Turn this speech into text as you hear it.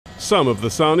Some of the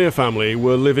Sarnia family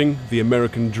were living the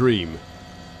American dream.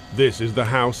 This is the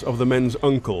house of the men's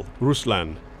uncle,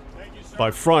 Ruslan.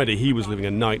 By Friday, he was living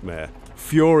a nightmare,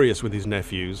 furious with his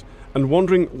nephews, and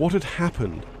wondering what had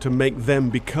happened to make them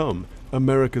become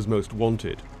America's most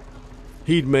wanted.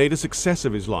 He'd made a success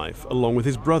of his life, along with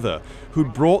his brother,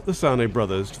 who'd brought the Sarnia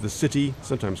brothers to the city,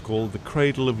 sometimes called the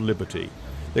Cradle of Liberty.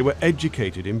 They were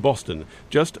educated in Boston,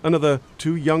 just another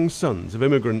two young sons of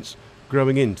immigrants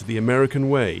growing into the American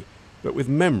way, but with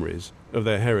memories of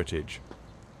their heritage.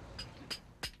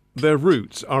 Their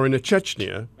roots are in a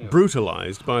Chechnya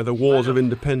brutalized by the wars of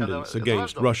independence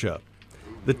against Russia.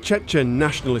 The Chechen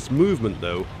nationalist movement,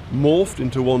 though, morphed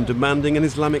into one demanding an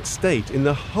Islamic state in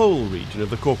the whole region of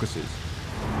the Caucasus.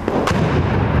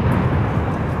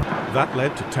 That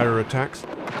led to terror attacks,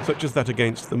 such as that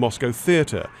against the Moscow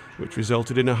Theatre, which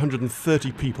resulted in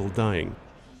 130 people dying,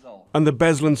 and the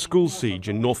Beslan school siege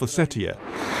in North Ossetia,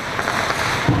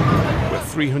 where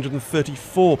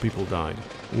 334 people died,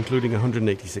 including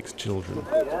 186 children.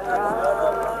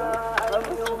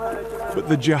 But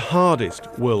the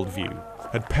jihadist worldview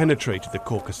had penetrated the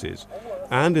Caucasus,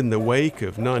 and in the wake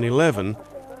of 9/11,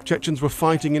 Chechens were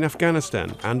fighting in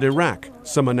Afghanistan and Iraq.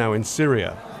 Some are now in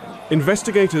Syria.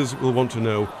 Investigators will want to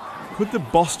know, could the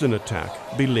Boston attack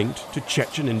be linked to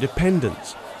Chechen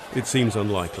independence? It seems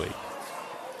unlikely.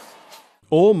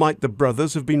 Or might the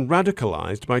brothers have been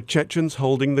radicalized by Chechens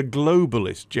holding the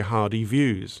globalist jihadi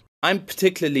views? I'm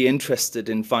particularly interested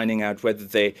in finding out whether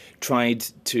they tried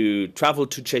to travel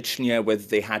to Chechnya, whether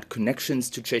they had connections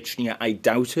to Chechnya. I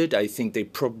doubt it. I think they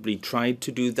probably tried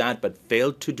to do that but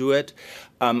failed to do it.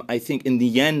 I think in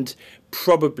the end,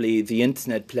 probably the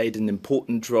internet played an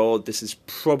important role. This is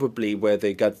probably where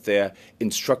they got their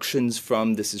instructions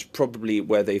from. This is probably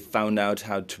where they found out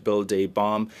how to build a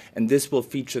bomb. And this will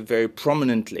feature very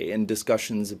prominently in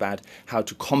discussions about how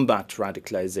to combat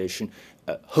radicalization,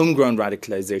 homegrown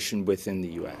radicalization within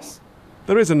the US.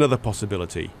 There is another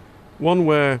possibility, one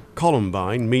where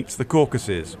Columbine meets the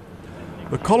Caucasus.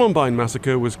 The Columbine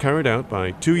massacre was carried out by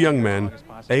two young men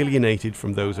alienated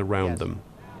from those around them.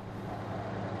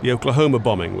 The Oklahoma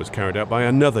bombing was carried out by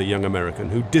another young American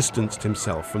who distanced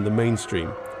himself from the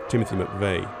mainstream, Timothy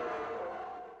McVeigh.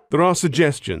 There are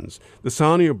suggestions the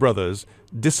Sarnia brothers,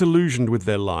 disillusioned with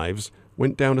their lives,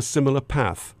 went down a similar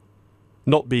path.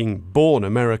 Not being born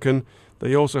American,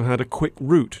 they also had a quick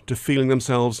route to feeling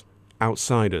themselves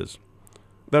outsiders.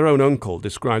 Their own uncle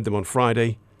described them on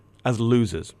Friday as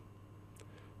losers.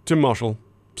 Tim Marshall,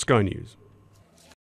 Sky News.